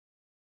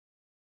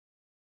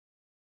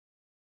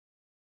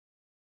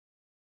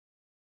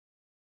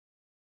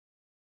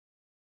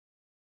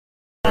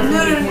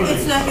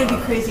not going to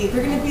be crazy.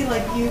 They're going to be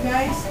like you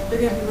guys.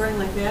 They're going to be wearing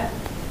like that.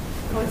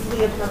 Oh, it's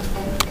Leah purple.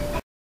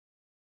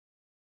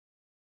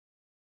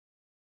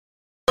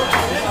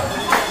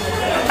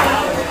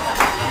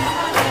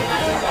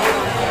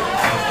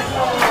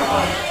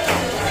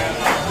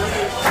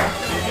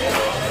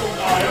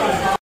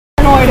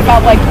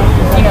 About like,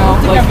 you know,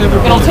 like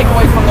it'll take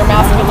away from their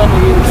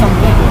masculinity or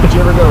something. Did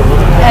you ever go?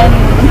 And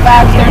in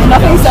fact, there's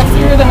nothing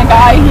sexier than a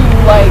guy who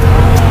like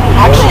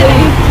actually.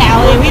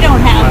 Callie, we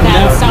don't have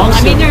that. So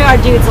I mean, there are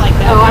dudes like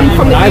that. Oh, I'm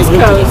from the East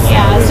Coast.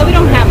 Yeah, so we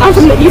don't have. I'm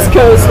from the East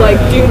Coast. Like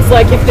dudes,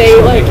 like if they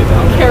like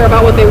care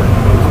about what they.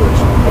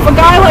 If a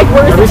guy like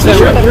wears a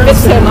t-shirt that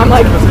fits him, I'm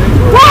like,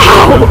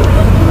 wow.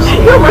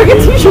 You're wearing a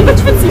t-shirt that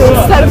fits you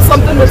instead of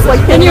something that's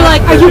like. And you're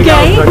like, are you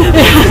gay?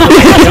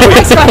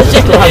 Next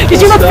question.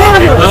 Because you look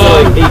fabulous.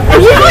 And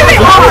usually they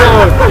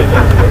are.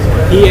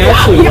 He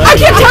actually. I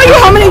can't tell you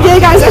how many gay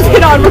guys I've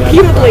hit on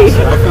repeatedly.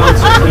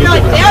 You're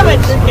like, damn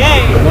it, you're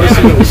gay.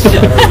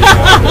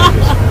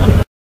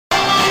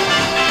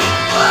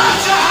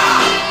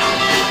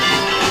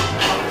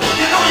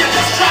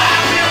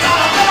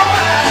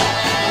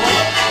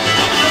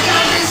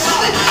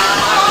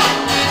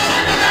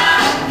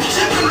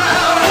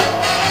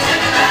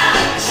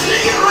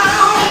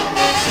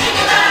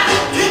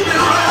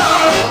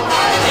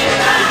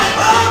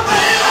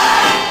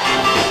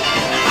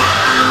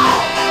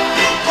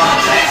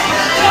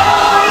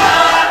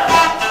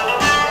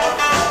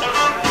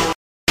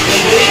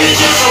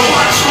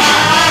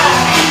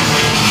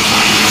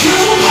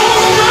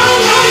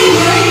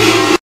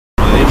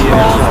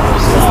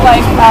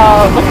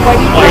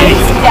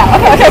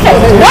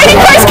 Whitey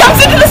Price comes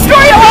into the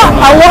story a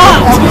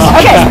lot.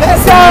 Okay,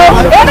 so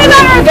Anna and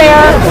I are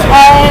there,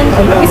 and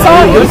we saw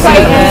Iggy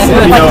fight in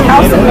like a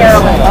house in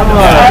Maryland.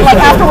 And like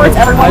afterwards,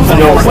 everyone's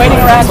waiting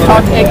around to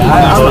talk to Iggy.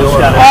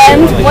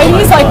 And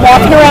Whitey's like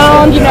walking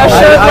around, you know,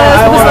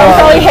 shirtless with his long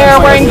curly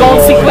hair, wearing gold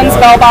sequins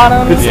bell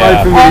bottoms,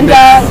 and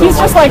he's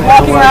just like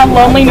walking around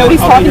lonely.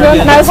 Nobody's talking to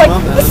him. And I was like,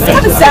 this is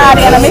kind of sad,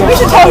 Anna. Maybe we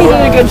should tell him you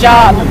did a good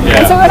job.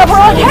 And so we're like,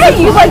 hey,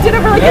 you like did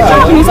a really good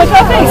job. And he's like,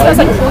 oh, thanks. And I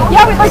was like,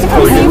 yeah, we'd like to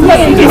come see you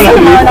play and do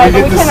something tomorrow night,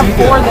 but we can't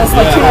afford this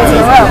like 2 nights in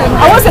a row.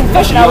 I wasn't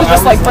fishing, I was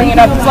just like bringing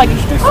it up. He's like,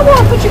 oh, well,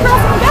 I'll put your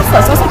girls on the guest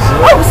list. I was like,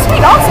 oh,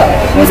 sweet, awesome.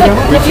 And he's like,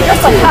 if you dress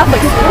like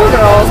Catholic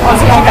schoolgirls on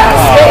the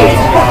backstage.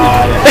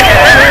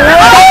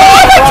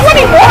 I'm like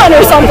 21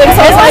 or something,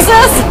 so I was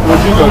like,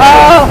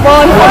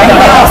 well, I'm 40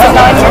 now, so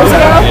 9 years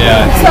ago.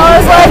 So I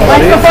was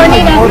like before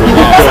Nina.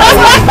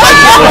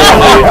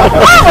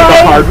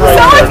 Alright,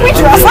 so like we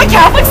dress like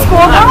Catholic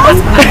schoolgirls,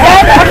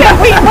 and okay,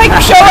 we like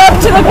show up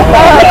to the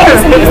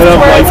place and this is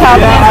where it's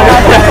happening.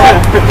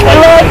 And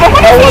we're like, I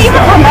wonder if he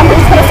even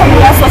remembers put us on the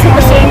guest list and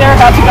we're sitting there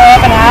about to go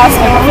up and ask,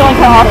 and we're feeling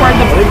kind of awkward.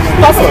 The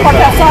bus is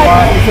parked outside.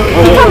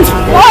 He comes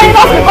flying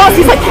off the bus.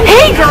 He's like,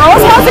 hey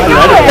girls, how's it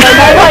going? And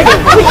then like,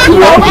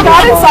 you know, we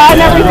got inside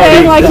and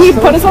everything. Like he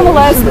put us on the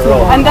list,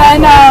 and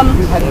then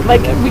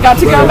like we got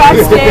to go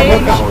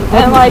backstage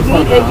and like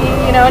meet Iggy,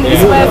 you know, and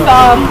he's with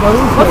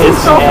what's his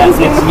girlfriend's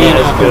name?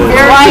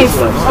 Wife,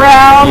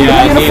 brown,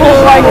 beautiful,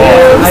 like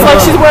boobs. Like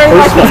she's wearing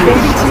like this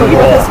baby tee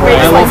with his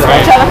waist like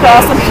stretched out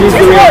across. And she's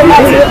really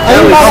nice.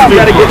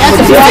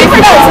 She's super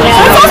nice.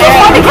 It's also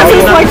fun because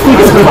he's like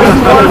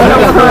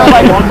over her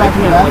like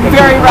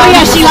very round. Oh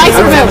yeah, she likes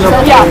her boobs.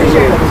 Yeah.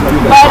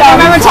 But I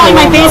remember telling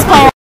my bass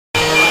player.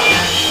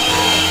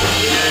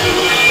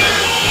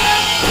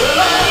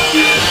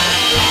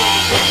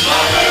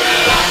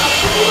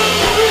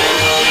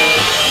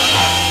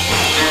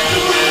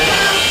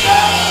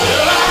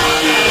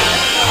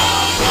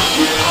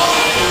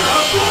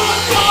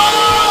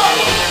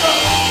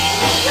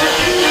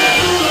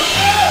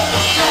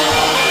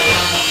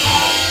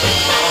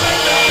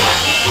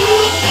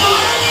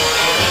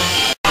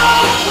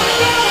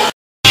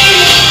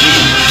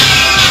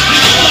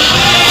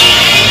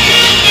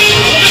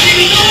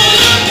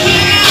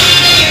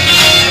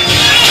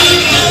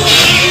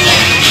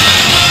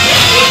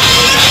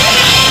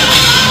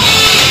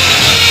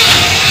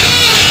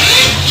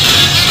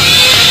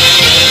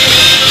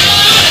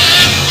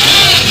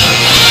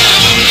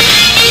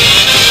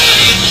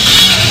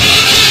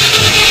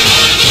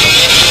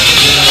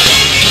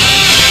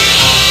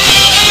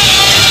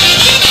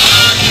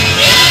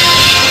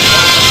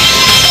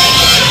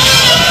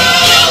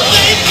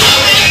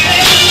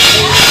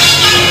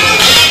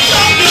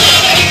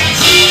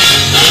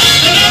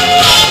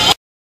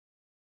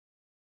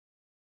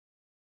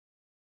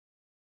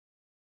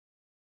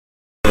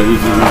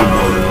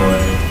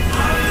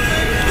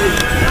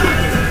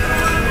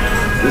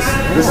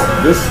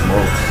 This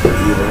smokes,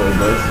 you know what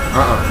it does?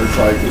 It's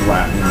like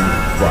Latin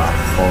rock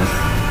funk.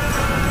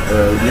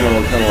 You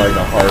know, kind of like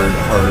a harder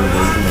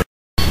version of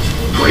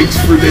Breaks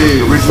for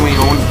Days. Originally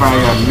owned by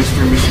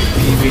Mr. and Mrs.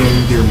 P.V.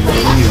 and their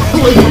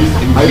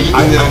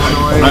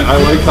I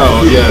like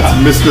how, it's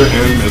Mr.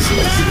 and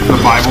Mrs. The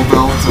Bible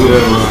Belt of, you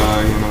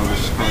know, the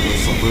Chicago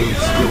suburbs.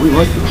 Yeah, we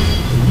like it. We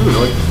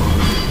really like the song.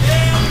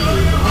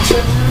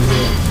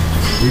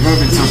 We've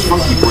had some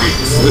funky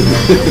breaks.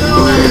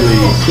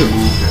 Really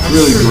moved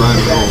really grind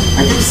home.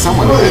 I think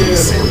someone had to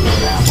sample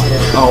that. Like,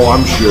 Oh,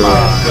 I'm sure.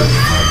 Well,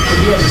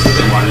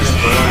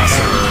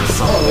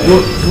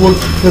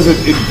 because it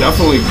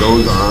definitely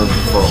goes on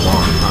for a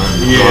long time.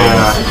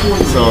 Yeah.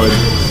 So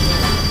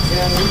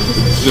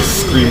it's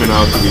just screaming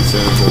out to be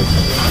sampled.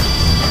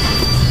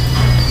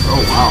 oh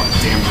wow,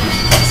 damn.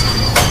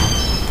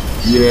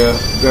 Yeah,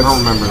 I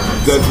don't remember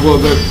that.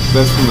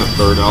 That's from the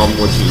third album,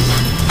 which is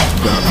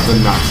the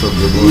not so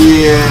good one.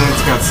 Yeah,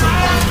 it's got some.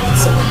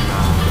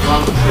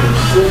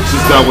 It's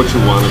just not what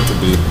you want it to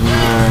be.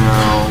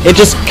 No. It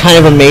just kind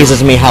of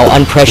amazes me how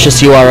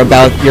unprecious you are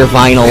about your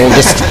vinyl.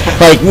 Just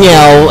like, you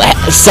know,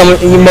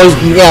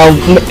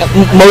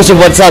 most of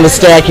what's on the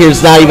stack here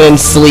is not even in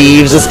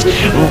sleeves. Just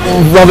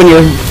rubbing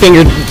your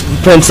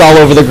fingerprints all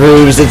over the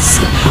grooves.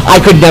 I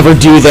could never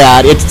do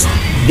that. That's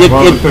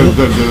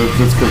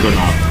because they're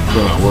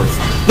not worth it.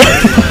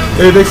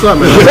 Hey, thanks a lot,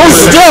 man. Well,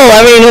 still,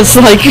 I mean, it's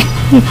like,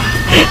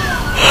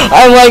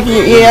 I'm like,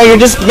 yeah, you're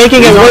just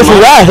making it worth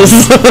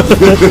less.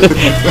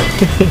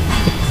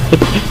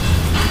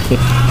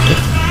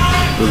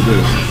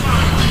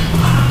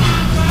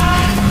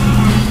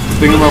 The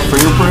thing about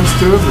fingerprints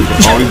too, they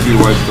can always be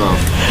wiped off.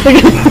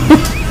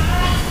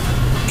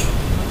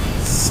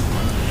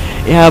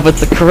 Yeah, but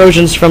the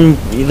corrosion's from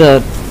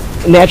the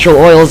natural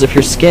oils of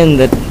your skin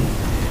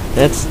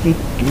that's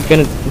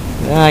gonna,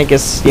 I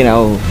guess, you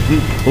know,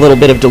 a little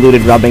bit of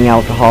diluted rubbing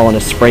alcohol in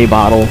a spray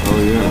bottle.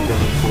 Oh yeah.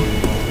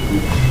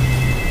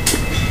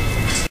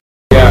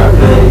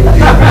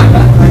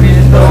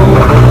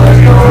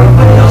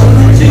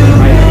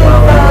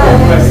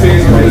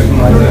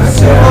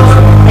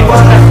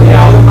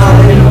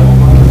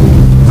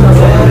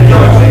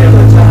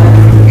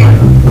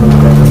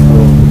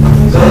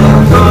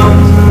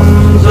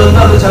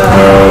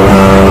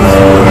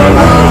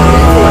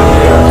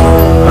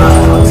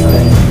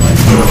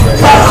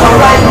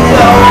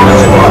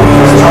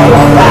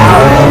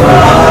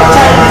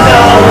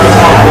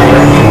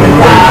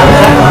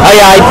 Oh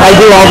yeah, I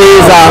do all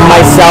these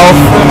myself,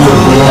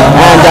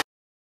 and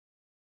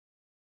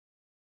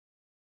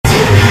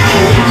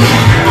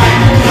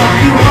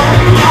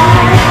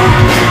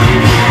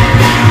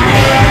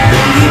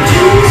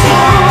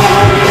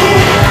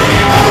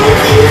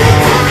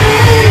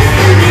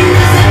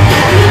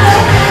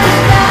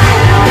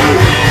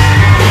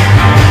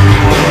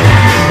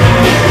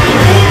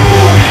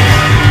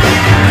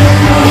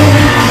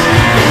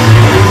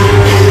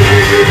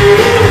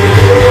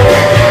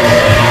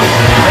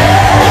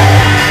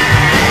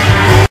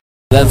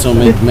That's what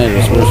made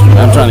tomatoes worse.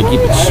 I'm trying to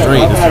keep it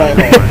straight.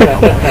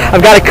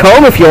 I've got a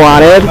comb if you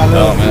wanted.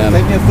 Oh man.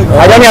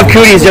 I don't have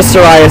cooties, just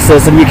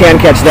psoriasis, and you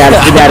can't catch that.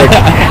 It's genetic.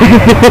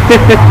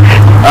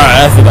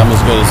 Alright, I think I'm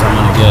as good as I'm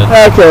gonna get.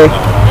 Okay.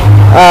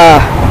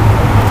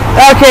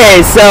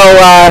 Okay, so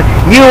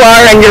you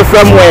are, and you're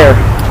from where?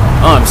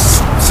 Oh, I'm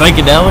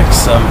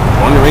psychedelics. I'm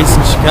born and raised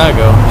in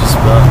Chicago.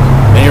 Just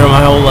been here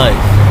my whole life.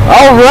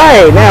 All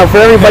right. Now, for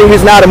everybody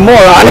who's not a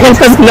moron and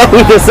doesn't know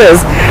who this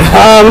is,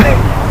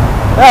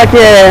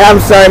 okay, I'm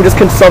sorry. I'm just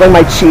consulting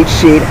my cheat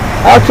sheet.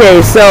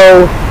 Okay,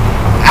 so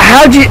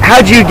how'd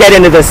you get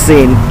into this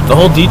scene? The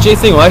whole DJ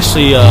thing? Well,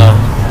 actually,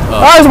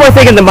 I was more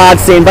thinking the mod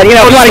scene, but you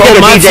know, if you want to get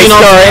a mod DJ scene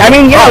story, I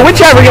mean, yeah,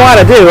 whichever you want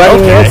to do. I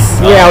mean, Okay. it's,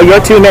 you know, your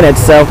 2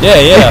 minutes, so.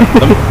 yeah.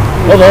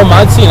 Well, the whole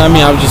mod scene, I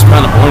mean, I was just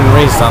kind of born and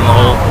raised on the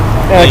whole thing.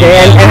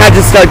 Okay, and how'd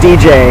you start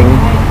DJing?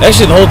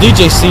 Actually, the whole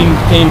DJ scene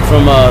came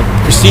from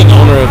Christine,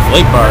 owner of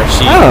Lake Bar.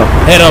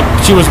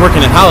 She was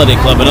working at Holiday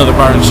Club, another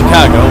bar in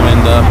Chicago,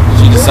 and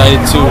she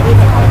decided to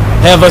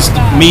have us,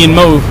 me and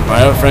Mo,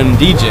 my other friend,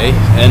 DJ,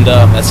 and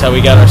that's how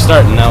we got our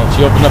start. And now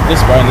she opened up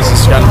this bar, and this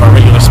is kind of our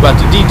regular spot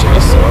to DJ.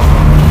 So,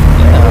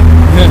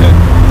 yeah.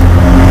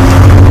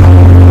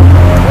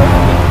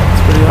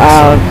 It's pretty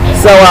awesome.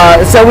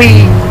 So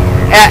we,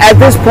 at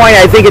this point,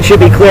 I think it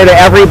should be clear to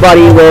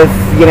everybody with,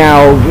 you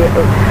know,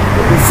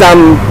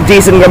 some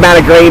decent amount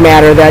of gray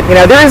matter that, you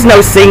know, there is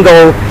no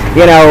single,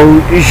 you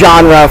know,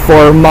 genre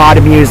for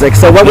mod music.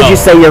 So what would you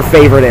say your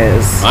favorite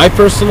is? My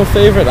personal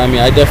favorite? I mean,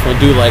 I definitely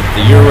do like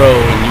the Euro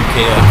and UK,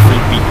 like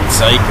Free Beat and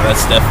Psych.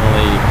 That's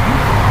definitely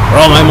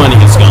where all my money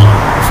has gone,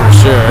 for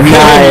sure.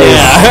 Nice.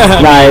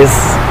 Yeah. Nice.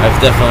 I've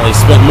definitely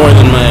spent more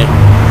than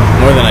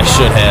I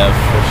should have,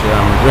 for sure.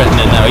 I'm regretting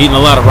it now. Eating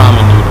a lot of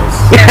ramen noodles.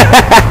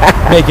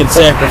 Making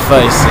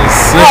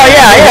sacrifices. Oh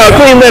yeah, you know,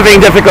 clean living,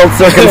 difficult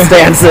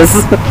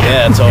circumstances.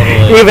 Yeah,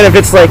 totally. Even if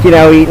it's like, you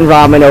know, eating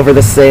ramen over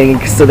the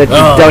sink so that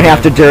you don't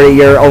have to dirty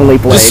your only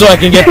plate. Just so I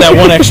can get that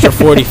one extra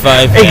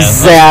 45. Yeah,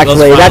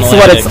 exactly. those That's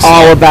what it's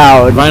all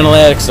about. Vinyl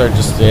addicts are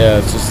just,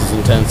 it's just as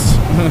intense.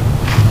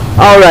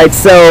 All right,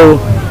 so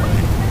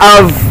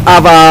of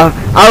our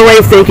way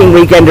of thinking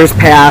weekenders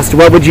past,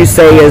 what would you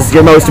say is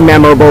your most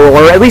memorable,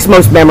 or at least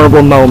most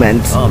memorable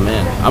moment? Oh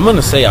man, I'm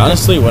gonna say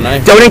honestly, when I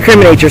don't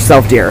incriminate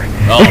yourself, dear.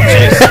 Oh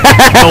jeez,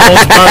 no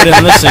holds barred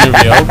in this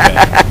interview. Okay,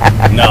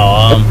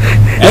 no,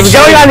 it's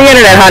going on the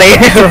internet, honey.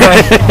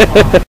 Right.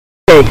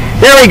 Okay,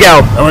 there we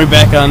go. Are we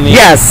back on the?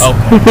 Yes.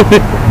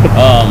 Okay.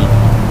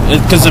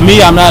 because to me,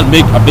 I'm not a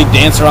big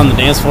dancer on the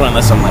dance floor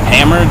unless I'm like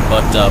hammered.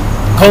 But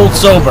cold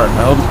sober,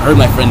 I heard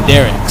my friend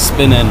Derek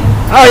spinning.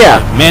 Oh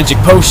yeah, Magic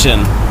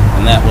Potion,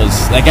 and that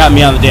got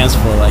me on the dance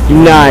floor like you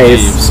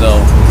nice. Believe. So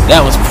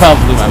that was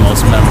probably my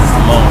most memorable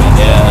moment.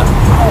 Yeah,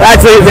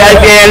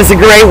 it's a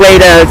great way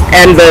to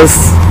end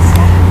this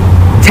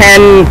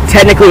 10,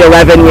 technically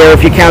 11 year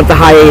if you count the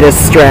hiatus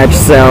stretch.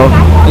 So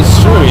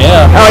it's true.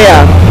 Yeah. Oh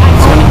yeah.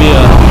 It's gonna be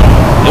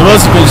It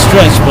was a good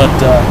stretch, but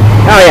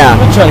oh yeah,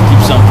 we'll try to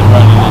keep something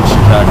running in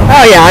Chicago.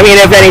 Oh yeah, I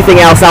mean, if anything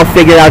else, I'll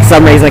figure out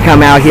some reason to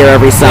come out here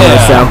every summer.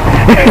 Yeah. So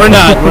we're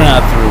not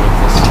through with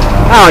this.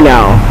 Oh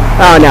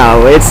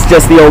no, it's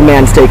just the old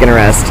man's taking a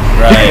rest.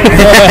 Right.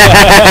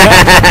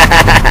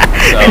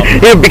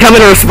 You're becoming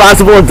a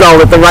responsible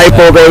adult at the ripe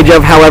old age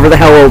of however the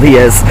hell old he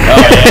is.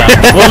 Oh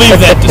yeah, we'll leave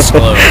that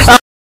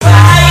disclosed.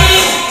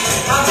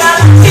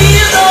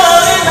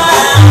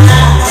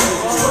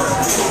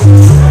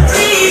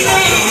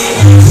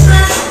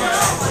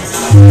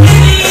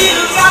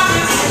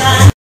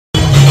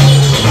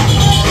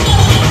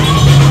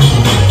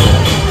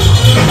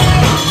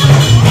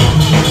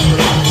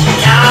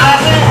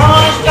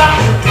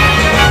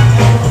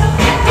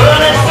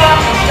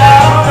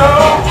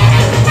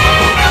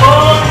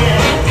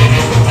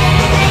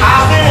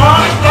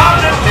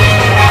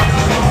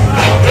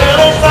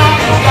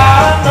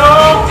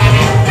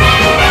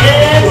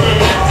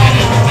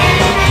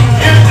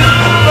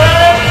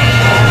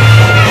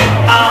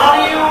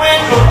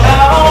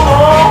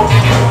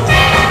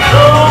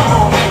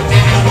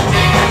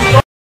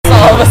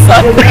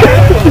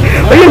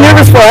 What are you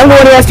nervous for? I'm the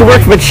one who has to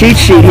work from a cheat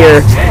sheet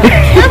here.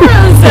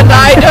 Cameras and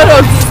I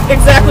don't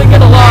exactly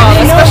get along,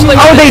 especially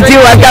Oh, they do.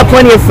 I've got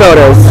plenty of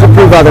photos to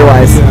prove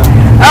otherwise.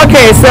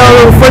 Okay, so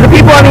for the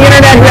people on the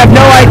internet who have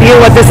no idea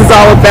what this is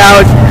all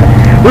about,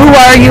 who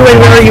are you and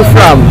where are you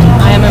from?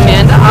 I am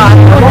Amanda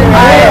Otto.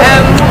 I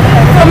am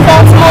from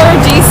Baltimore,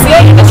 D.C.,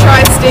 the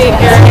tri-state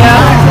area,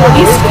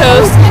 East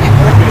Coast.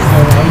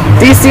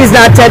 DC is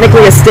not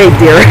technically a state,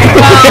 dear.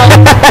 Well,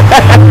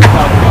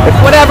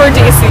 whatever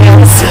DC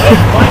is.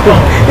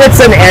 It's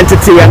an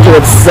entity unto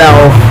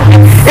itself.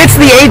 It's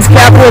the AIDS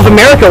capital of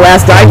America,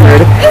 last I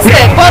heard. Is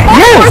it? Well,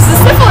 Baltimore is the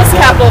syphilis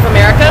capital of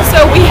America,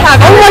 so we have.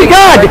 Oh my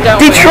God!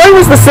 Detroit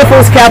was the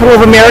syphilis capital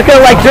of America,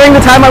 like during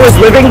the time I was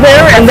living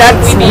there, and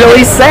that's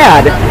really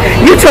sad.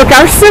 You took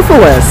our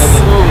syphilis.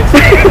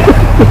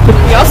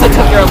 We also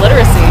took your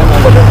illiteracy.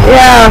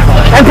 Yeah,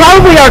 and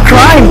probably our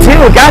crime too.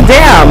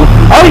 Goddamn!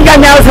 All we got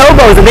now is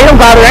hobos, and they don't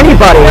bother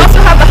anybody. We also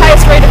have the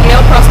highest rate of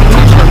male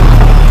prostitution.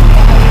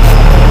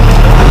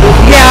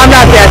 Yeah, I'm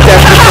not that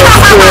desperate for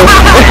school.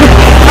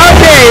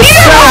 Okay,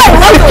 so.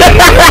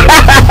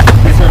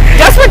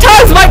 Desperate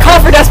times might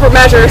call for desperate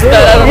measures, but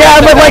I don't know.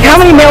 Yeah, but like,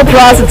 how many male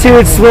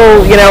prostitutes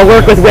will,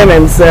 work with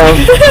women? So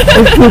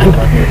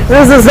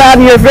this is not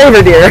in your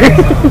favor, dear.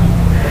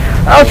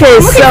 Okay,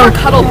 I'm looking for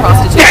cuddle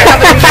prostitutes. I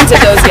haven't invented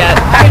those yet.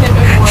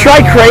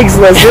 Try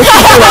Craigslist. This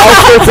is all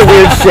sorts of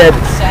weird shit.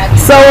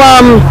 So,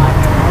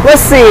 let's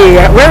see.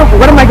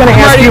 What am I going to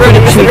ask you for the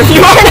cheat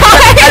sheet?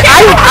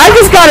 I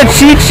just got a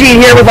cheat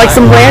sheet here with like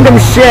some random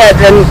shit.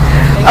 And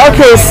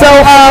okay, so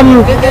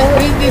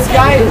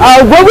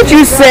what would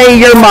you say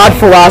your mod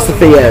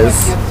philosophy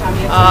is?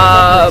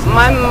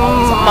 My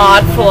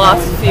mod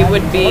philosophy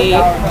would be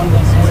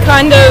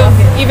kind of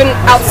even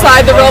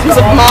outside the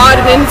realms of mod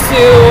and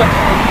into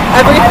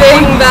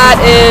everything that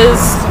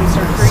is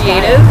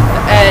creative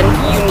and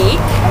unique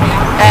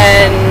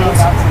and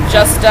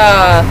just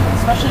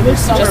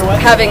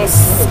having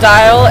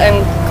style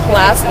and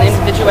class and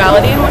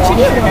individuality in what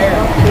you do.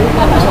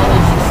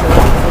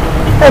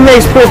 That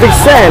makes perfect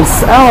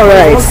sense. All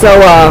right, so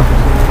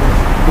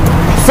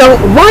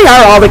why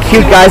are all the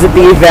cute guys at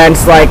the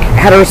events like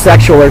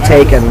heterosexual or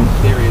taken?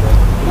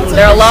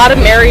 There are a lot of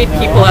married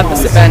people at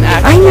this event,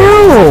 actually. I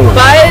know.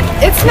 But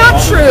it's not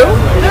true.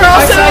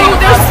 There's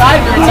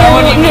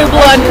new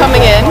blood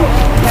coming in.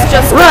 It's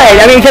just right.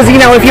 I mean, because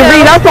if you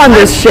read up on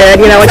this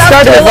shit, it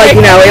started with like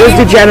it was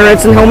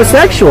degenerates and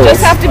homosexuals.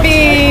 Just have to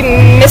be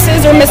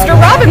Mrs. or Mr.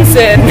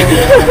 Robinson.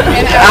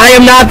 I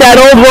am not that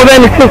old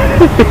woman.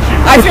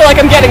 I feel like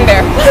I'm getting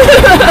there.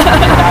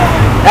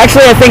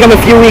 Actually, I think I'm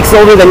a few weeks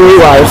older than you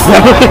are. So.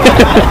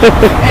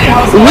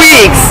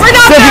 Weeks. We're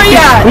not there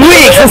yet.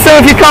 Weeks. And so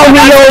if you call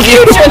me old,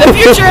 the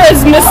future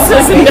is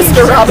Mrs. and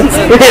Mr.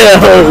 Robinson.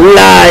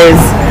 Lies.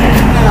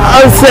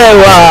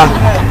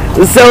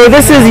 So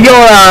this is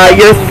your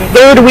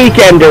third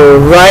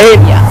weekender, right?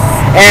 Yes.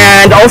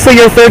 And also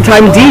your third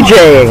time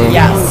DJing.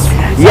 Yes.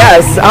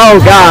 Yes. Oh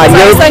God.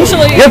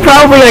 You're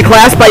probably in a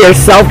class by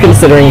yourself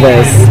considering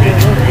this.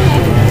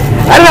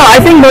 I don't know.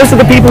 I think most of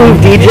the people who've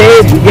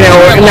DJed,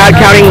 not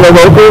counting the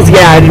locals,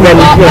 yeah, have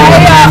been.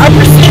 I'm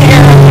Christine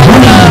here.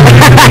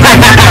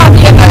 I've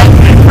been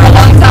for a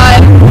long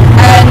time,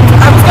 and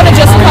I was gonna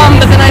just come,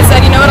 but then I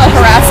said, you know what? I'll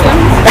harass him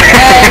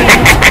and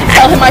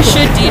tell him I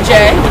should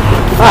DJ.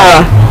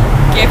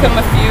 Gave him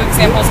a few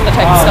examples of the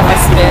type of stuff I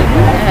spin,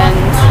 and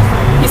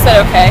he said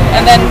okay.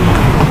 And then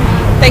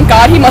thank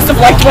God he must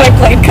have liked what I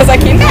played because I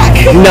came back.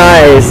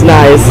 Nice,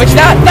 nice. Which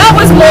that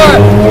was more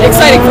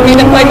exciting for me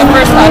than playing the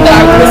first time that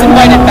I was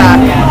invited back.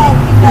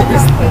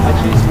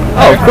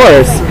 Oh, of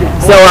course.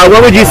 So, what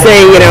would you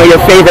say,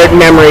 your favorite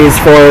memories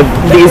for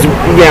these,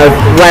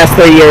 last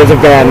 3 years have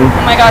been?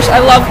 Oh my gosh,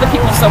 I love the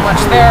people so much.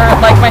 They're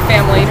like my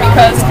family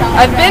because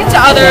I've been to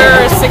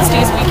other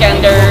 60s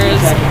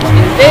weekenders in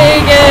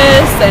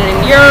Vegas and in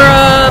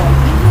Europe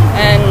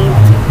and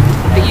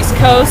the East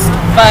Coast,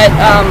 but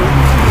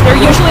there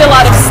are usually a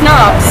lot of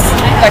snobs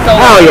that go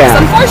on this,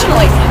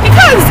 unfortunately,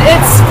 because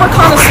it's for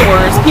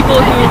connoisseurs, people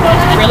who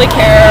really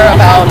care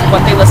about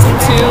what they listen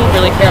to,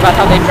 really care about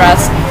how they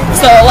dress.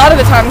 So a lot of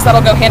the times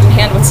that'll go hand in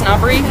hand with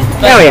snobbery,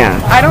 but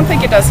I don't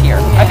think it does here.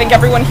 I think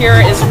everyone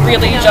here is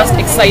really just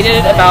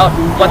excited about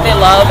what they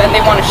love and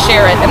they want to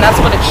share it, and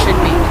that's what it should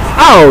be.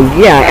 Oh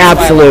yeah,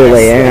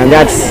 absolutely, and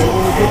that's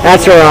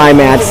where I'm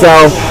at. So,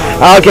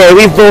 okay,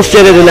 we've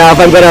bullshitted enough.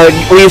 I'm gonna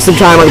leave some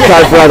time on the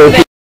card for other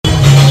people.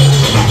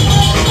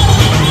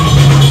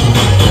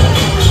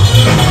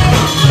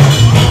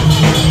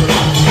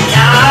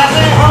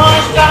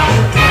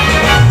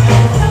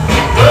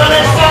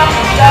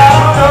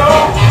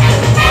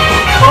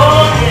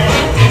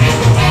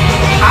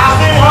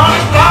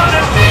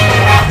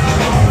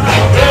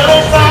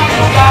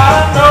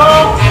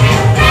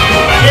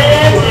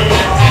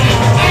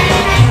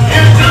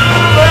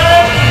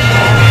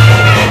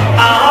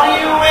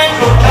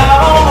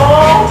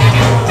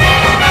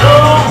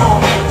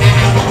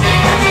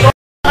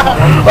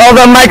 Well,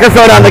 the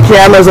microphone on the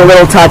camera is a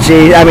little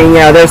touchy. I mean,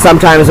 there's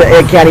sometimes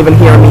it can't even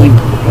hear me,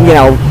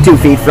 2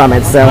 feet from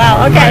it. So.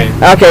 Wow. Okay.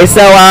 Okay.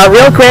 So,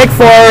 real quick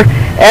for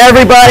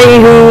everybody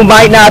who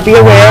might not be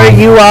aware,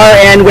 you are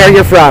and where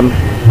you're from.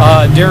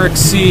 Derek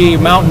C.,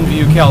 Mountain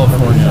View,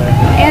 California.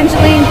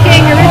 Angeline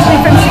King,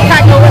 originally from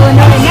Chicago,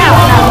 Illinois, now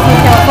Mountain View,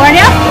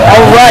 California.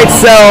 All right.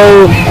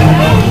 So,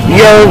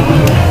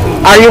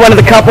 are you one of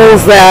the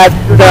couples that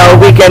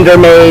the Weekender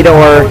made,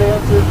 or?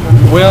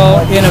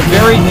 Well, in a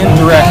very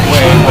indirect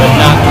way, but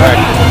not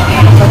directly.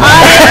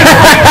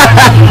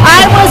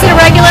 I was a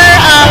regular.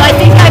 I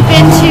think I've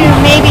been to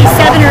maybe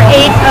 7 or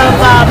 8 of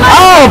my...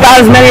 Oh,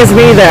 about as many as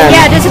me then.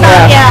 Yeah, just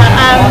about,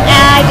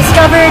 and I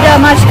discovered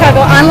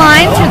ModChicago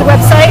online through the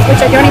website,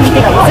 which I don't even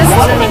think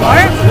exists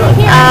anymore.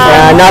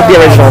 Not the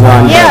original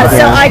one. Yeah,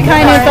 so I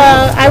kind of,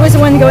 I was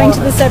the one going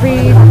to this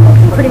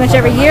pretty much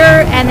every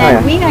year, and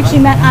then we actually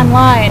met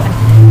online.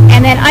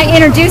 And then I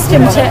introduced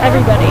him to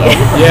everybody.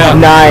 Yeah.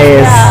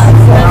 Nice. Yeah,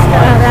 so that's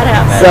how that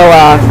happened. So,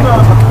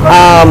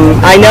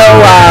 I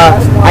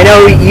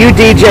know you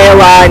DJ a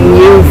lot, and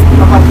you've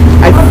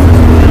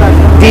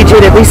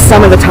DJ'd at least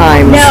some of the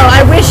times. No,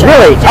 I wish.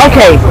 Really?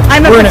 Okay.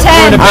 I'm a We're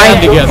pretend. in a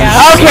band together.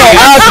 Okay.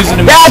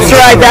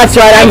 That's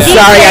right. I'm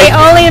sorry. DJ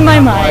only in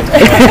my mind.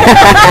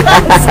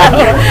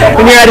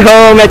 When you're at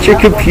home at your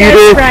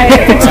computer. That's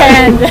right.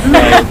 Pretend.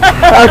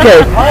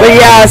 Okay, but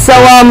yeah, so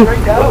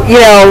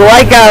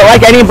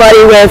like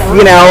anybody with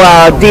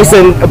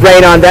decent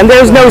brain on them,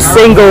 there's no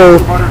single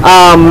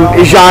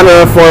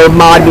genre for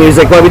mod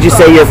music. What would you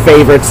say your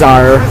favorites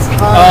are?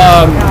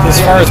 As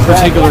far as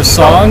particular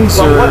songs,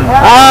 or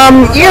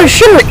yeah,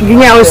 sure.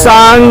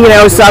 Song,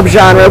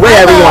 subgenre,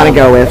 whatever you want to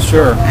go with.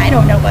 Sure. I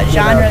don't know what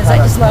genres. I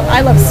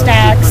love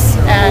Stax,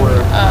 and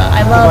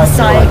I love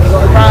Psych,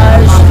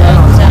 Garage,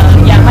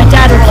 and my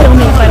dad would kill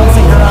me if I don't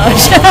sing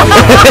Garage.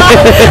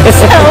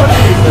 So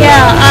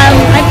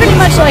I pretty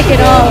much like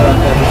it all.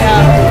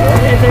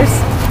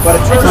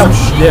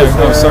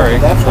 Sorry.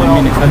 I didn't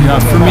mean to cut you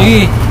off. For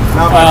me,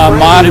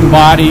 mod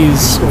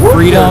embodies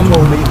freedom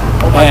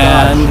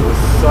and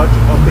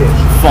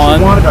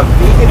fun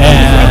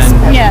and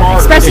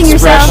expressing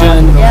yourself.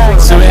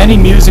 So any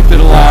music that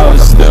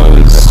allows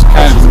those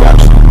kind of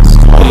expressions,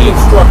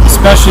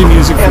 especially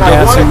music for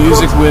dancing,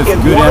 music with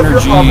good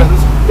energy,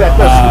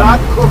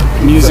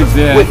 music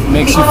that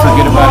makes you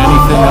forget about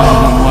anything other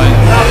than what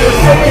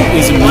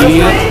is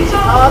immediate.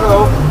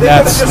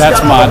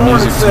 That's mod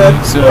music to me.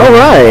 So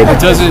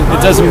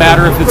it doesn't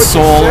matter if it's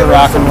soul or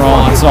rock and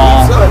roll. It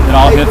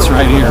all hits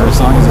right here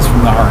as long as it's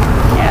from the heart.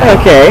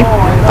 Okay.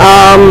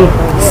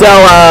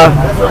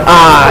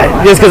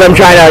 Just because I'm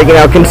trying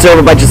to conserve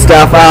a bunch of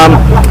stuff.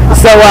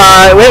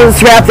 Let's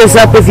wrap this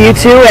up with you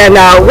two. And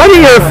what are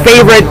your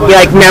favorite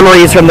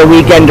memories from the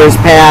Weekenders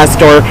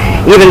past, or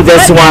even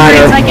this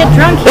one? I get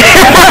drunk here.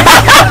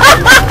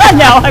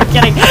 No, I'm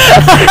kidding.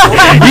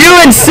 You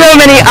and so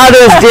many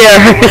others, dear.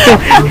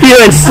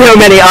 You and so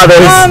many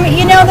others.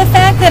 The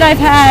fact that I've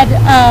had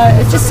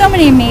just so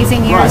many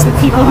amazing years with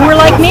people who are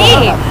like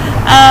me.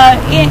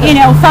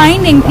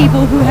 Finding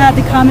people who had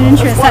the common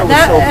interests.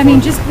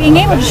 Just being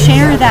able to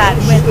share that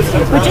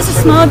with just a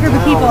small group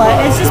of people,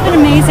 it's just been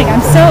amazing.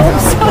 I'm so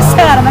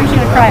sad. I'm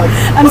actually gonna cry.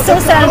 I'm so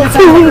sad that it's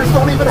over.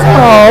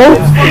 Oh.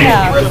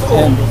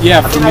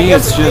 Yeah. For me,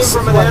 it's just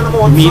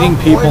meeting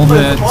people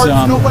that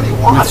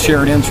with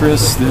shared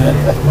interests that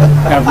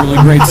have really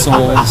great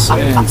souls,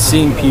 and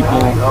seeing people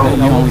that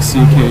you only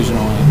see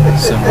occasionally.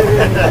 So,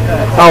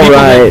 All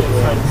right.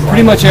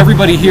 pretty much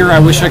everybody here, I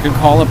wish I could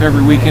call up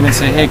every weekend and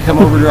say, hey, come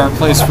over to our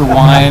place for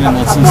wine and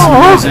let's listen to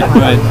some music,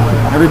 but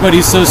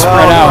everybody's so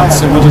spread out,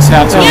 so we just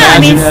have to Yeah, I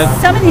mean, imagine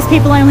it. some of these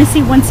people I only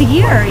see once a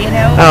year, you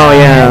know. Oh,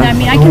 yeah. And I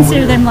mean, I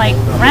consider them like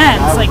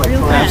friends, like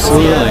real friends.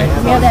 Absolutely.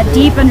 We have that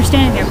deep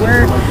understanding that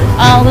we're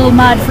all little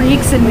mod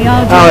freaks and we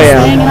all do Oh, this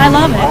yeah. thing, and I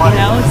love it, you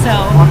know. So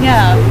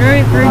yeah,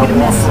 very, very good to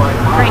miss.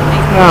 Greatly.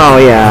 Oh,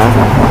 yeah.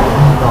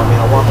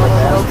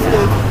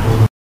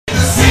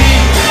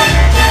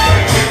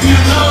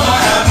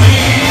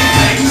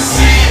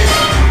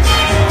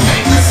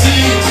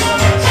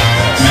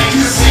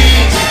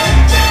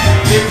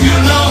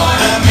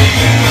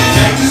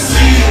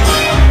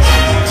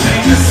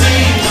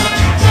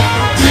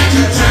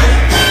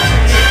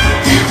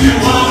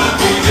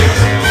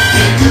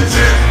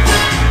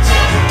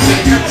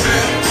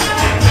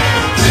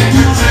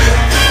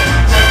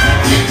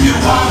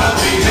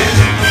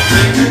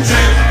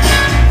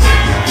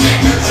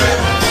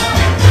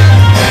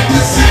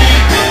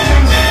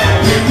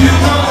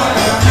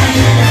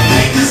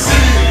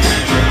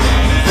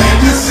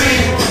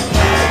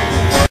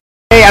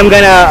 I'm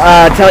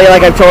gonna tell you,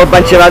 like I've told a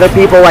bunch of other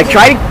people, like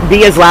try to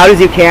be as loud as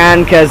you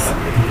can because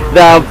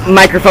the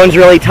microphone's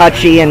really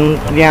touchy and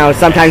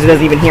sometimes it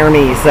doesn't even hear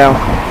me. So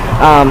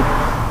I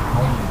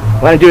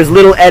want to do as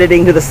little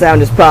editing to the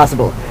sound as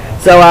possible.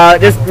 So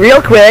just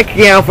real quick,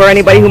 for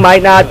anybody who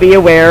might not be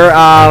aware,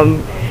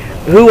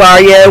 who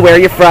are you, where are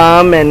you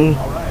from, and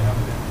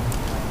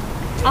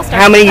I'll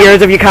start. how many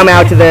years have you come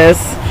out to this?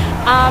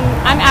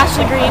 I'm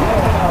Ashley Green.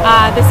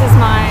 This is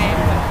my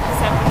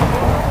seventh.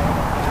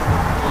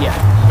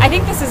 Yeah. I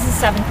think this is his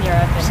 7th year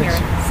I've been here.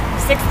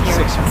 6th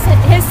year.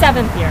 6th. His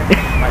 7th year.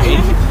 My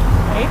 8th.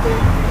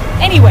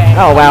 Anyway.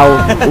 Oh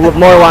wow,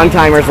 more long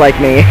timers like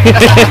me.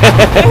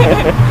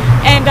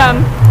 And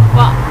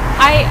well,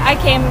 I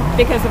came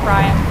because of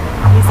Brian.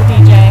 He's a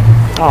DJ.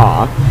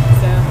 Aw.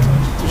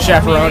 So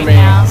Chaperone meeting me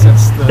now.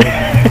 since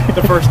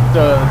the first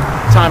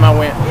time I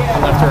went.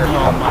 I left her at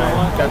home. I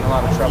got in a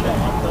lot of trouble.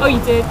 Oh, you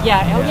did?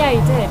 Yeah. Oh, yeah,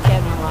 you did.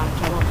 Get in a lot of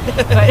trouble,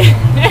 but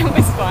it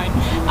was fine.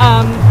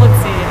 Let's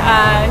see.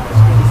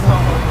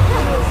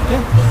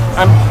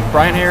 I'm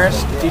Brian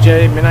Harris,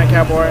 DJ, Midnight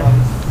Cowboy.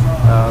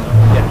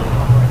 Yeah,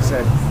 like I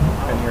said,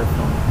 been here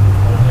from,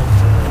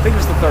 I think it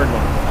was the 3rd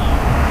one.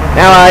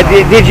 Now,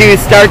 did you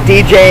start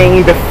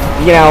DJing?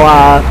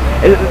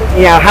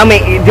 How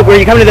many? Were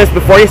you coming to this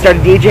before you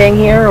started DJing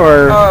here,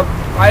 or?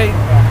 I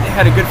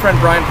had a good friend,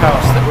 Brian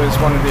Paus, that was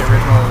one of the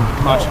original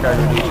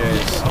ModChicago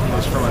DJs. He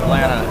was from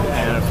Atlanta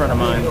and a friend of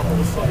mine,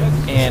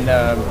 and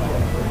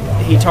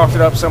he talked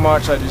it up so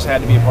much I just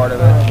had to be a part of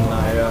it. And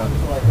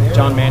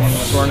John Mannion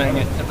was running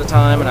it at the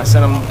time, and I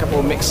sent him a couple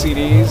of mixed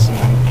CDs,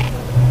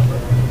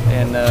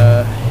 and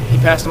he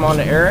passed them on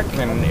to Eric,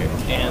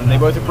 and they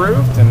both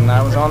approved, and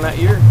I was on that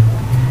year.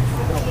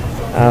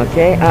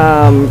 Okay.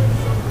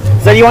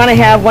 So do you want to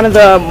have one of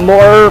the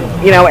more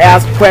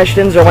asked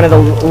questions or one of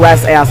the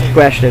less asked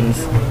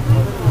questions?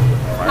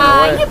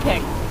 You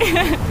pick.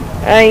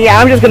 Yeah,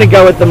 I'm just gonna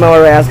go with the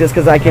more asked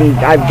because I've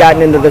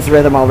gotten into this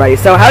rhythm already.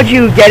 So how'd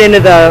you get into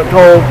the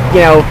whole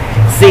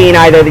scene,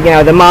 either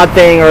the mod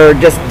thing or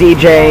just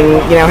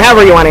DJing?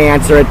 However you want to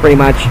answer it, pretty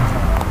much.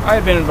 I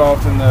had been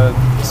involved in the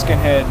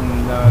skinhead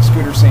and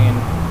scooter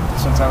scene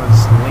since I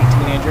was a late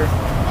teenager.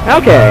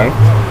 Okay.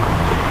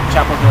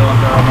 Chapel Hill in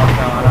Durham, North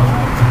Carolina,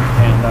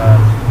 and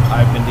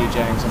I've been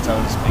DJing since I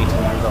was 18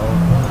 years old.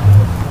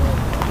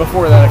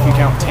 Before that, if you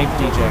count tape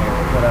DJing,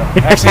 but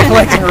actually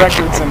collecting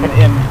records and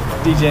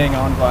DJing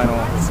on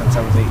vinyl since I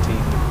was 18.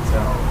 So,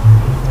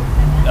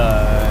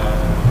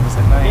 was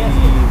it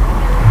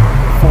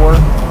 94?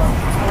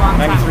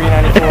 93,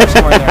 94,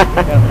 somewhere there.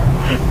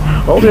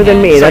 Yeah. Older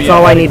than me, that's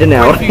all I need to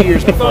know. A few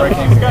years before I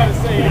came here.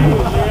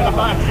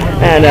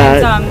 And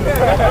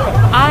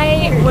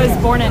I was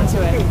born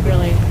into it,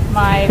 really.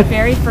 My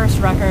very first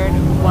record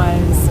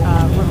was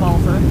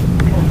Revolver.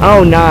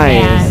 Oh,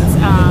 nice.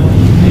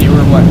 And you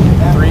were what,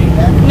 3?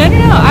 No.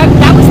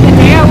 That was the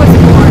day I was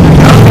born.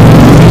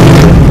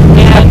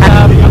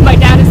 And my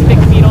dad is a big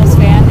Beatles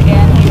fan,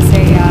 and he's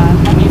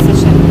a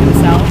musician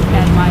himself.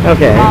 And my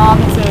mom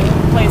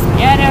plays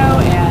piano,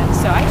 and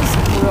so I just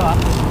grew up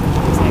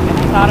with music, and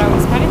I thought I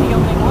was kind of the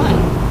only one.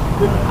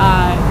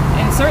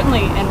 And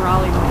certainly in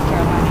Raleigh, North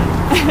Carolina.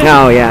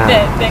 Oh, yeah.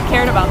 that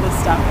cared about this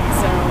stuff.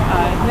 So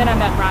then I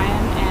met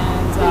Ryan,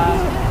 and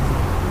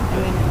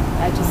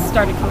I just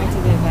started coming to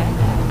the event.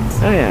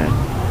 And, oh, yeah.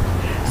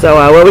 So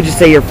what would you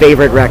say your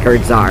favorite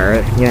records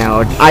are?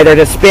 Either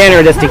to spin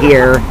or just to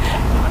hear?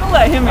 I'm going to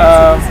let him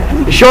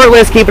answer this. Short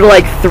list, keep it to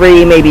like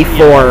 3, maybe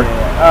 4.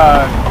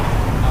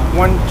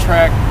 One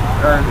track,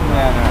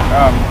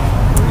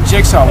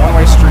 Jigsaw, One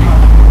Way Street,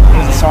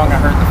 is a song I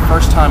heard the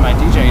first time I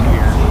DJ'd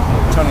here.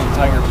 Tony the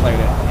Tiger played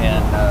it,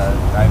 and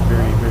I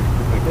very, very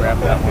quickly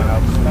grabbed that one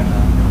up. And,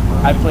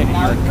 I played it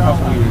here a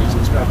couple years. It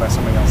was played by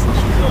somebody else this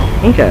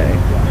year. Okay.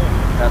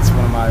 That's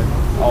one of my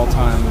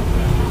all-time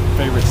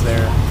favorites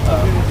there.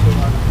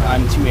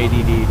 I'm too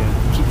ADD to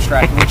keep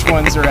track of which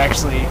ones are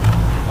actually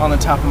on the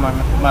top of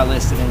my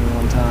list at any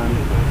one time.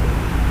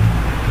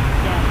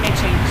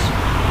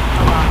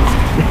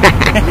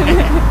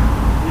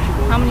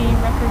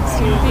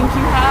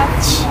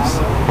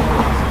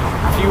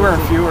 Fewer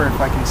and fewer if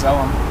I can sell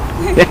them.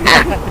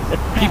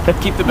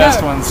 keep the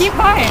best ones. Keep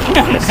buying.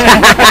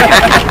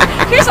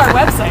 Here's our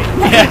website.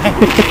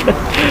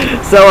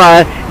 So,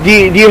 do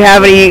you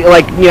have any,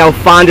 like,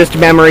 fondest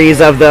memories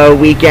of the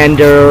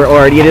Weekender,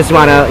 or do you just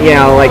want to,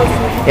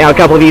 a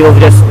couple of people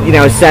have just,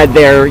 said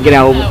their,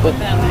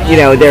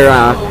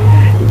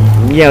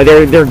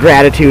 their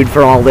gratitude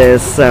for all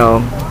this.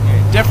 So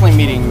definitely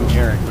meeting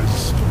Eric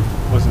was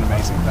an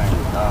amazing thing.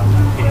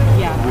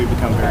 We've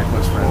become very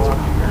close friends over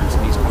the years,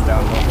 and he's come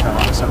down to North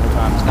Carolina several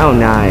times. Oh,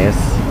 nice.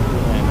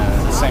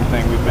 And the same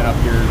thing, we've been up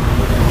here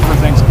for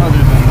things other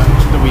than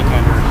the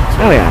Weekender.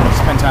 Oh, yeah.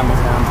 Spend time with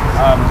him.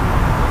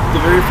 The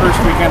very first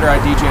Weekender I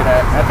DJ'd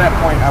at that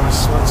point, I was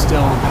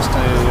still just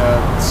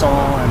a soul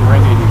and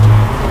reggae DJ.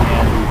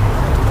 And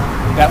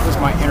that was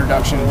my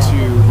introduction to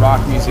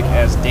rock music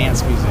as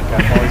dance music.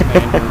 I've always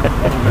been into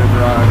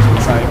garage and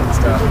psych and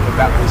stuff, but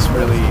that was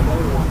really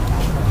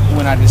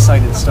when I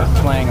decided to start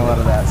playing a lot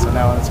of that. So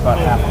now it's about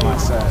half of my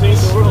set.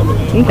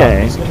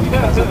 Okay.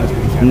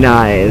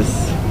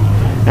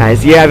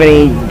 Nice. Do you have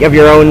any of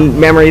your own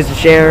memories to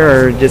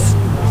share, or just?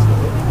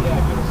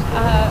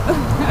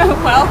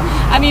 Well,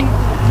 I mean,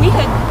 we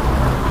had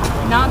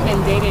not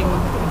been dating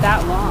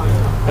that long.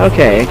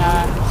 Okay.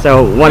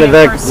 So one of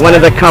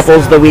the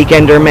couples the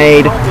Weekender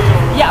made.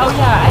 Yeah. Oh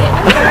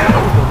yeah.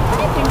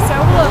 I think so.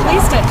 Well, at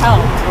least it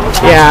helped.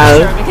 Yeah.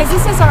 Sure, because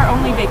this is our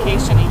only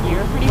vacation a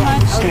year, pretty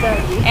much,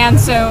 and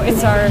so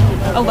it's our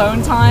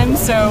alone time.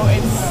 So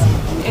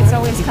it's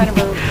always kind of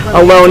a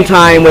alone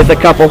time with a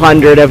couple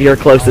hundred of your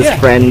closest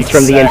friends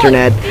from the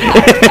internet. Yeah,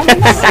 I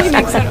mean, that really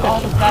makes it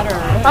all the better.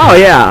 Oh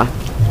yeah.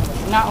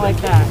 Not like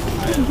that.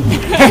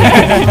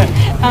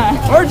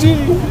 Orgy.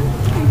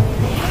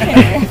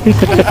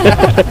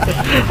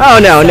 Oh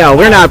no,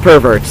 we're not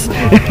perverts.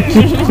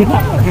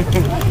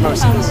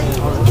 Most of us.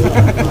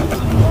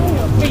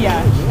 But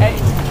yeah,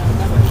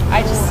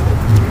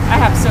 I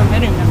have so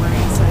many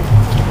memories.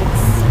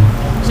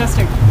 It's just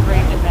a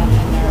great event,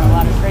 and there are a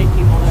lot of great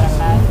people that I've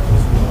met.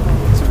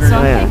 So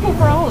I'm thankful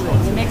for all of it.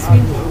 It makes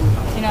me,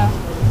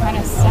 kind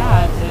of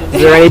sad.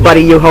 Is there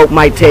anybody you hope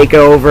might take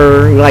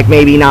over, like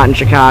maybe not in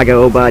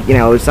Chicago, but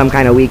some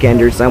kind of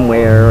Weekender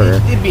somewhere?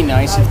 Or? It'd be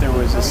nice if there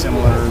was a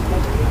similar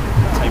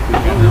type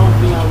Weekender,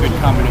 good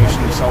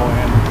combination of soul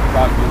and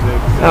rock music.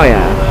 Oh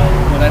yeah.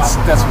 That's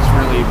what's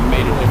really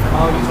made it different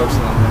than most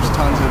of them. There's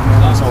tons of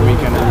normal soul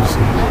Weekenders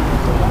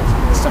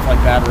and stuff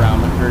like that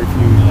around, but very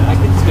few.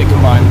 They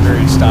combine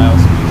various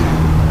styles of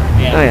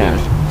music and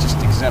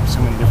just accept so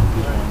many different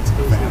people into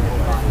the family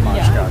of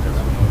ModChicago.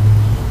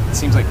 It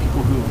seems like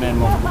people who've been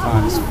multiple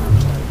times,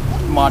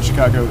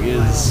 ModChicago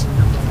is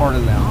part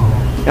of them.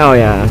 Oh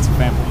yeah. It's a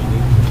family.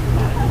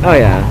 Oh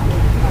yeah.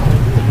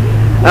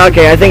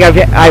 Okay, I think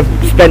I've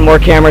spent more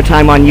camera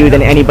time on you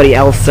than anybody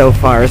else so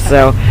far.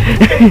 So,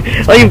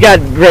 well, you've got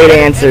great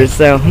answers.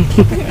 So,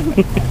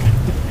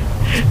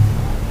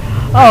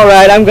 all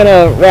right, I'm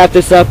gonna wrap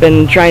this up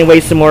and try and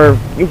waste some more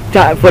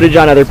footage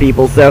on other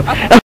people. So.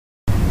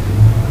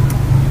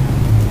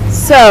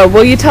 So,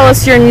 will you tell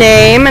us your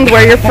name and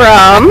where you're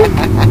from?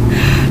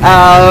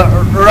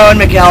 Rowan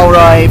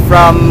McElroy,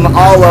 from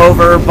all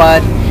over,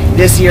 but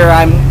this year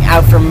I'm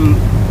out from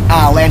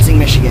Lansing,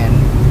 Michigan.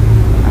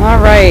 All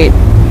right.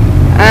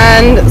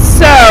 And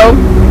so,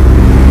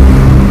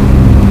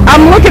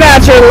 I'm looking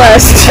at your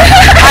list.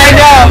 I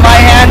know, my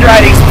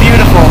handwriting's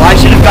beautiful. I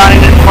should have gone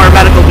into for a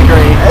medical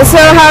degree. So,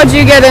 how'd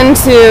you get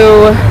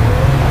into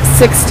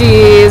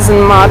 60s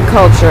and mod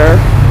culture?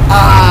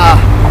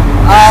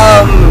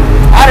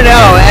 I don't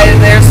know.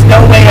 There's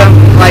no way to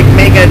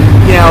make it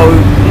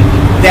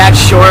that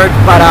short.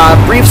 But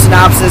brief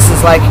synopsis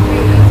is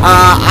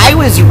I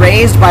was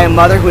raised by a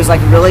mother who was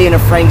really into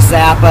Frank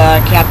Zappa,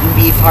 Captain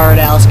Beefheart,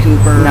 Alice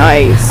Cooper.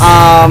 Nice.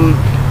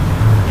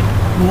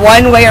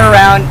 One way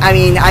around,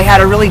 I had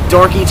a really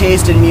dorky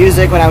taste in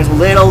music when I was a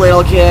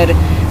little kid.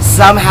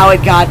 Somehow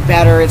it got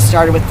better. It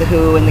started with The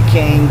Who and The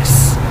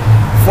Kinks.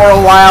 For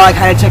a while, I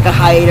kind of took a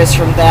hiatus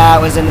from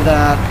that. Was into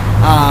the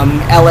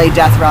LA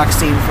death rock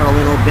scene for a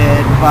little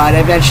bit, but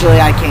eventually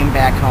I came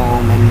back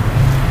home, and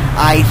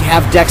I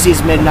have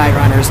Dexy's Midnight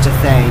Runners to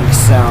thank.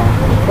 So,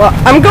 well,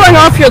 I'm going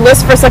off your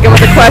list for a second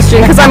with a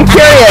question because I'm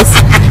curious.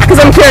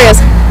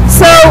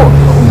 So,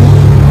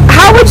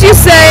 how would you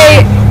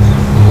say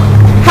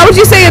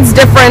it's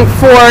different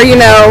for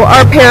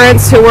our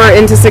parents who were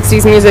into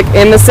 60s music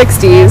in the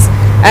 60s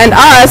and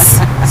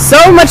us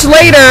so much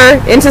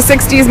later into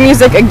 60s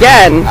music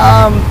again?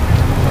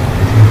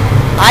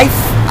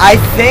 I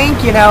think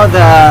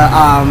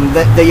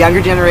the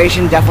younger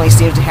generation definitely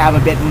seems to have a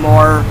bit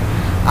more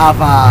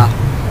of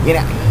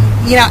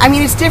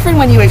it's different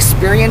when you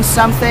experience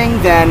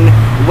something than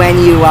when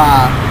you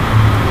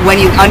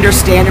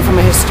understand it from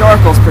a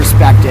historical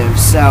perspective.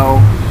 So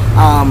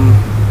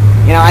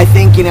I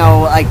think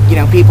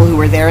people who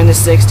were there in the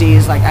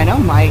 60s, I know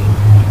my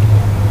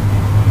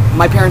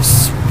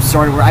parents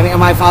sort of were.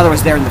 My father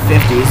was there in the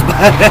 50s,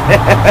 but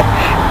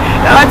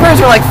my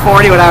parents were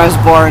 40 when I was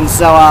born.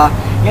 So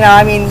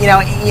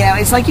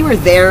it's like you were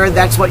there.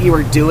 That's what you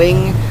were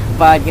doing.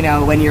 but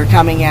when you're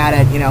coming at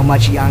it,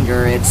 much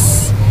younger,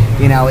 it's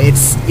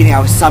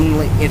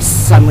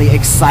suddenly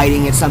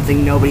exciting. It's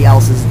something nobody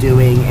else is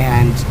doing,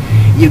 and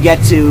you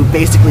get to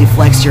basically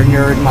flex your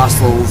nerd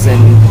muscles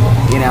and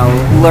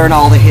learn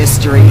all the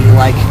history,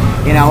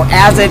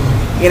 as it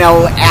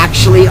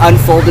actually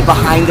unfolded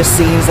behind the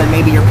scenes that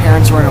maybe your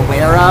parents weren't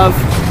aware of.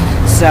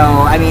 So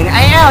I mean,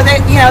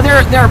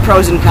 there are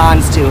pros and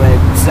cons to it.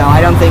 So I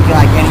don't think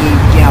any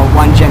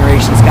one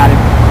generation's got it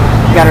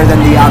better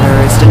than the other.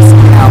 It's just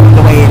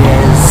the way it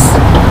is.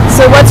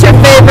 So what's your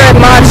favorite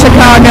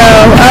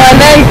ModChicago?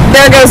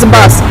 There goes a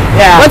bus.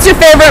 Yeah. What's your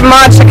favorite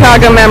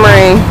ModChicago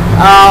memory?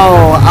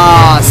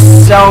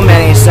 So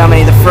many.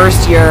 The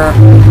first year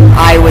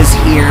I was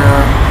here,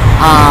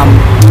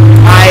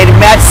 I had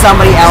met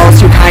somebody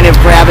else who kind of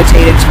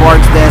gravitated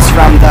towards this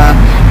from the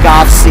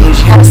goth scene.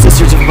 She had a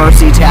Sisters of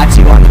Mercy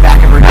tattoo on the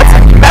back of her neck.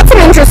 That's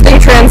an interesting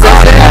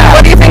transition.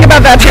 What do you think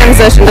about that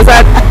transition? Was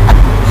that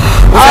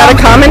a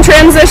common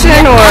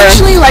transition, or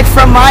actually,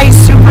 from my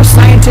super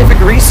scientific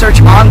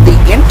research on the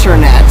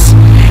internet,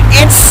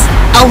 it's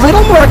a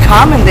little more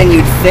common than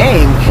you'd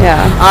think.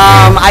 Yeah.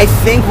 I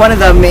think one of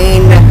the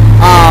main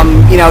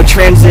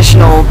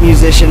transitional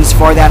musicians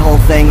for that whole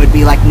thing would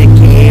be Nick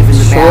Cave and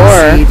the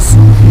Bad Seeds.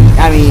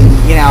 I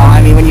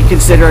mean, when you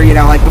consider,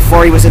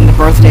 before he was in the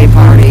Birthday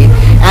Party,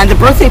 and the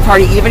Birthday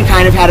Party even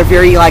kind of had a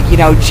very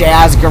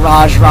jazz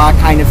garage rock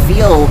kind of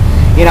feel,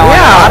 on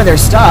a lot of their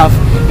stuff.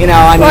 And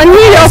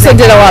he also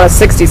did a lot of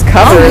 60s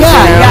covers.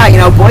 Oh,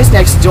 yeah. Boys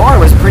Next Door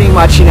was pretty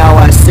much, a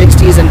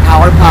 60s and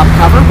power pop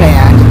cover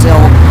band until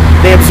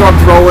they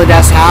absorbed Roland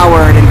S.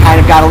 Howard and kind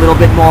of got a little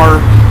bit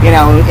more,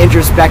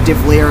 introspective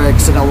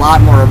lyrics and a lot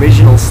more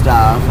original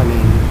stuff.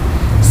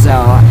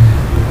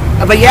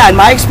 But yeah, in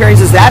my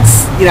experiences,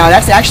 that's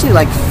actually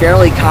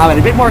fairly common,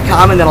 a bit more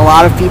common than a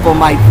lot of people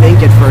might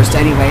think at first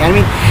anyway.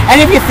 And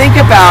if you think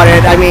about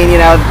it,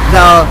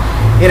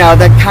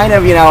 the kind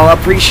of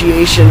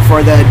appreciation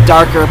for the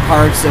darker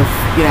parts of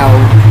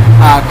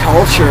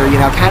culture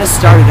kind of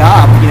started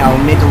up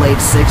mid to late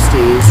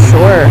 60s.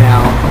 Sure.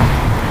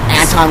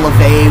 Anton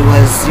LaVey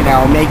was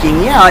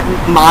making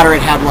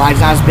moderate headlines,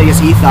 not as big as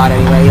he thought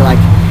anyway.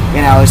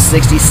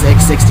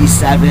 66,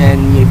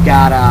 67. You've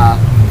got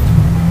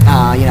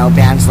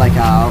bands like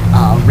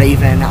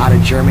Raven out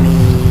of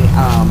Germany.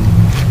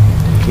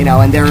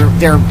 And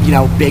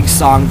their big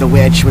song "The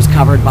Witch" was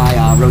covered by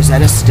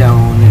Rosetta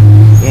Stone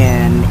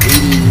in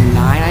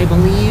 '89, I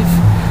believe.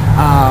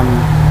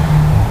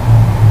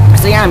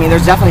 So yeah,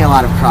 there's definitely a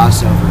lot of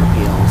crossover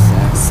appeals.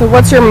 So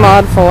what's your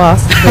mod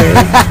philosophy?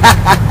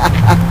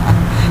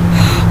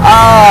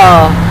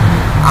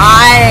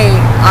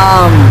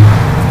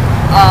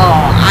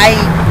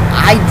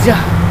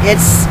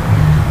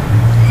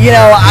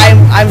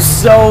 I'm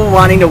so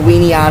wanting to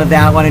weenie out of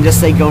that one and just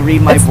say go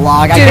read my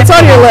blog. Dude, it's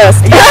on your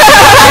list. Yeah,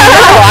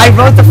 I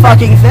wrote the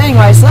fucking thing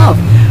myself.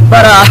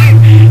 But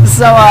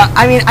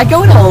I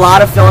go into a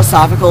lot of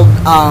philosophical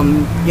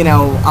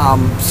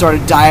sort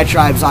of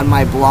diatribes on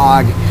my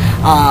blog.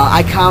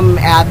 I come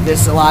at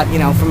this a lot,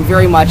 from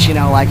very much,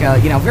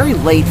 very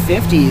late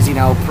 50s,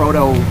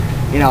 proto,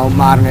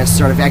 modernist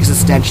sort of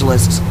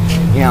existentialist,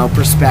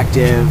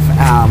 perspective.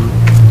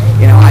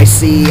 I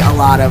see a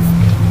lot of,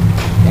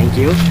 thank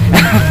you,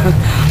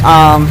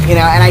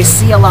 and I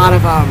see a lot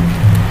of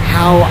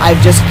how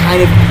I've just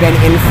kind of been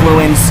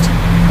influenced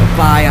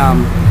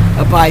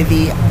by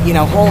the,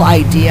 whole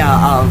idea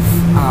of,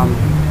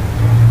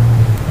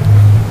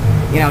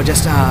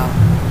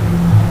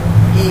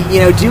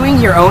 doing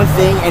your own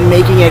thing and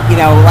making it,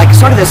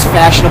 sort of this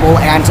fashionable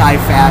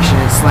anti-fashion.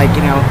 It's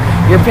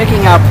you're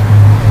picking up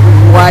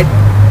what,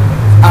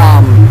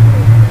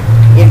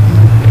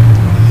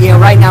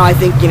 right now I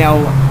think,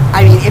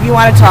 if you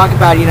want to talk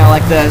about,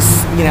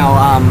 this,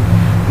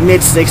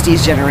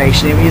 mid-60s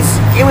generation,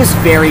 it was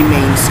very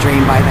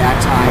mainstream by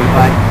that time,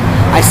 but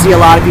I see a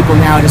lot of people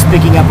now just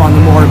picking up on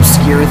the more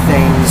obscure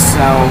things,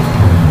 so,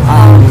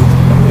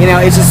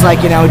 it's just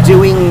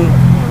doing,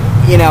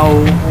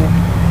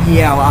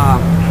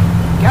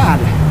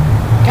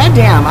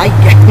 goddamn,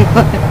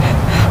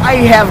 I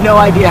have no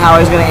idea how I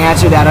was going to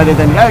answer that other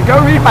than,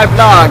 go read my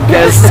blog,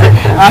 because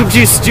I'm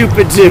too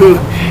stupid to,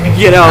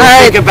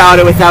 think about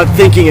it without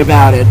thinking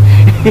about it.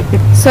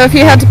 So if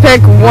you had to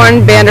pick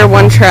one band or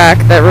one track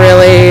that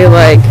really,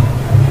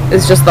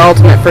 is just the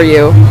ultimate for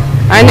you,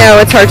 I know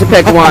it's hard to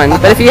pick one,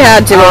 but if you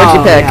had to, what would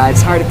you pick? Yeah,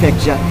 it's hard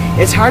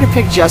to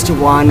pick just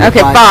one.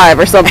 Okay, 5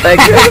 or something.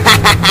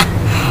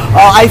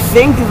 I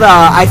think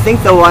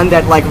the one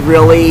that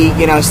really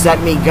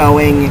set me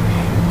going,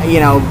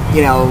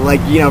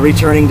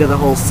 returning to the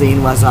whole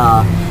scene was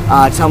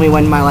 "Tell Me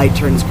When My Light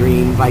Turns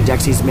Green" by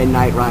Dexy's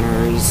Midnight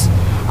Runners.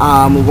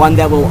 One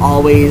that will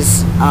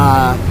always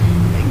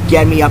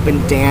get me up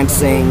and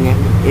dancing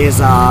is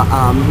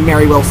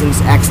Mary Wilson's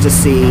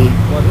 "Ecstasy."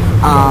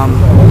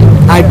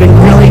 I've been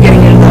really getting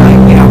into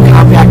the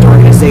compact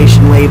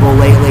organization label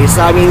lately,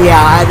 so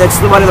that's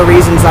one of the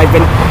reasons I've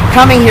been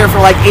coming here for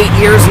 8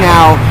 years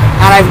now,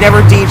 and I've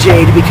never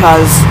DJ'd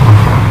because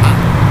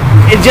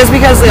just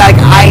because like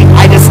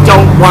I just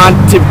don't want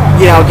to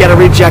get a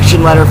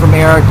rejection letter from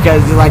Eric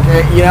because like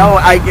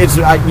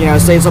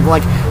saying something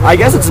like I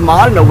guess it's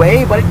mod in a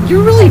way, but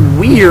you're really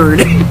weird.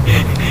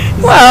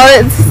 Well,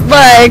 it's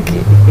like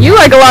you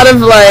like a lot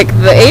of like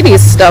the 80s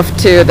stuff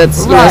too.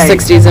 That's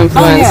 60s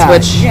influence.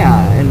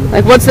 And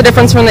like what's the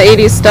difference from the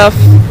 80s stuff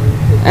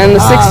and the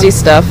 60s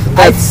stuff?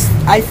 That's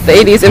the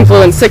 80s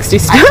influence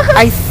 60s stuff.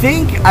 I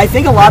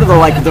think a lot of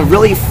the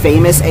really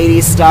famous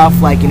 80s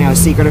stuff like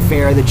Secret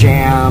Affair, The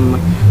Jam,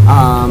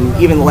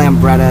 even the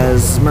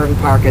Lambrettas, Merton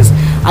Parkas.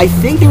 I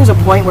think there was a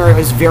point where it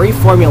was very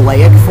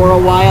formulaic for a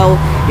while.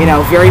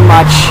 Very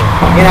much.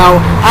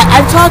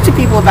 I've talked to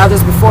people about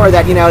this before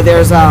that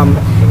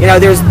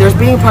there's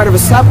being part of a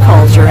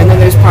subculture and then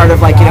there's part of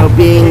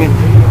being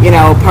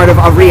part of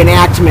a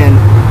reenactment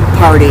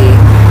party.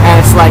 And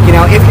it's like,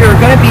 if you're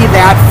going to be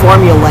that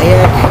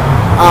formulaic,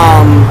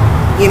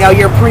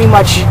 you're pretty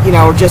much,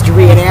 just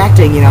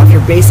reenacting, if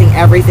you're basing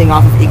everything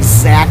off of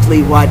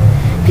exactly what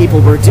people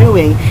were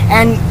doing.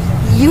 And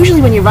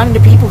usually when you run into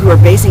people who are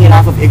basing it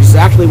off of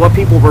exactly what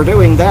people were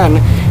doing then,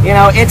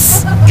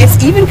 it's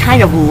even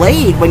kind of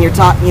late when you're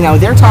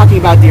they're talking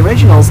about the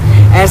originals,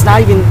 and it's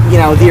not even,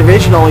 the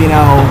original,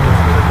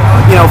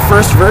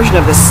 first version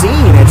of the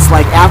scene. It's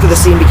like after the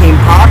scene became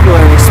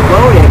popular and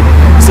exploded.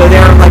 So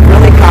they're like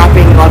really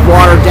copying a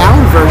watered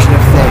down version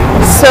of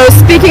things. So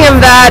speaking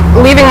of that,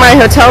 leaving my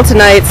hotel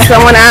tonight,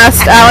 someone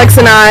asked Alex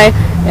and I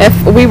if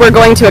we were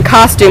going to a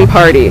costume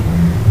party.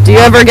 Do you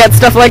ever get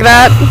stuff like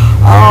that?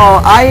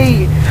 Oh,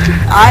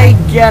 I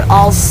get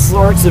all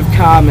sorts of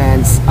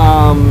comments.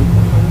 How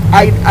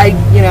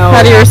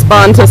do you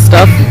respond to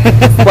stuff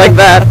like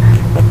that?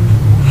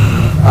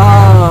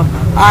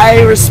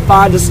 I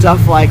respond to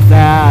stuff like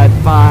that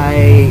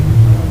by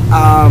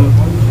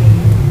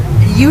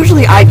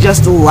usually I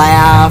just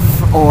laugh,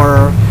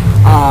 or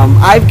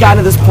I've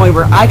gotten to this point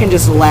where I can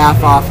just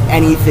laugh off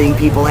anything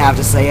people have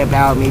to say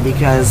about me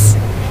because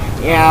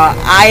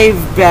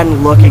I've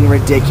been looking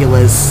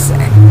ridiculous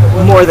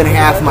more than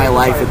half my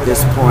life at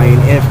this point.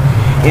 If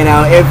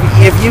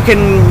you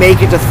can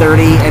make it to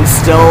 30 and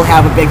still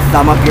have a big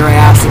thumb up your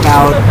ass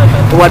about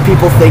what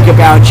people think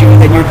about you,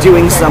 then you're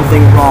doing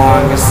something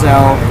wrong.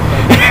 So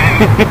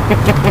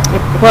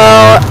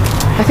well,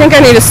 I think I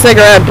need a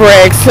cigarette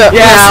break. So do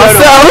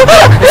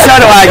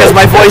I, because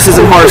my voice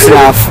isn't hoarse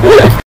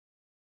enough.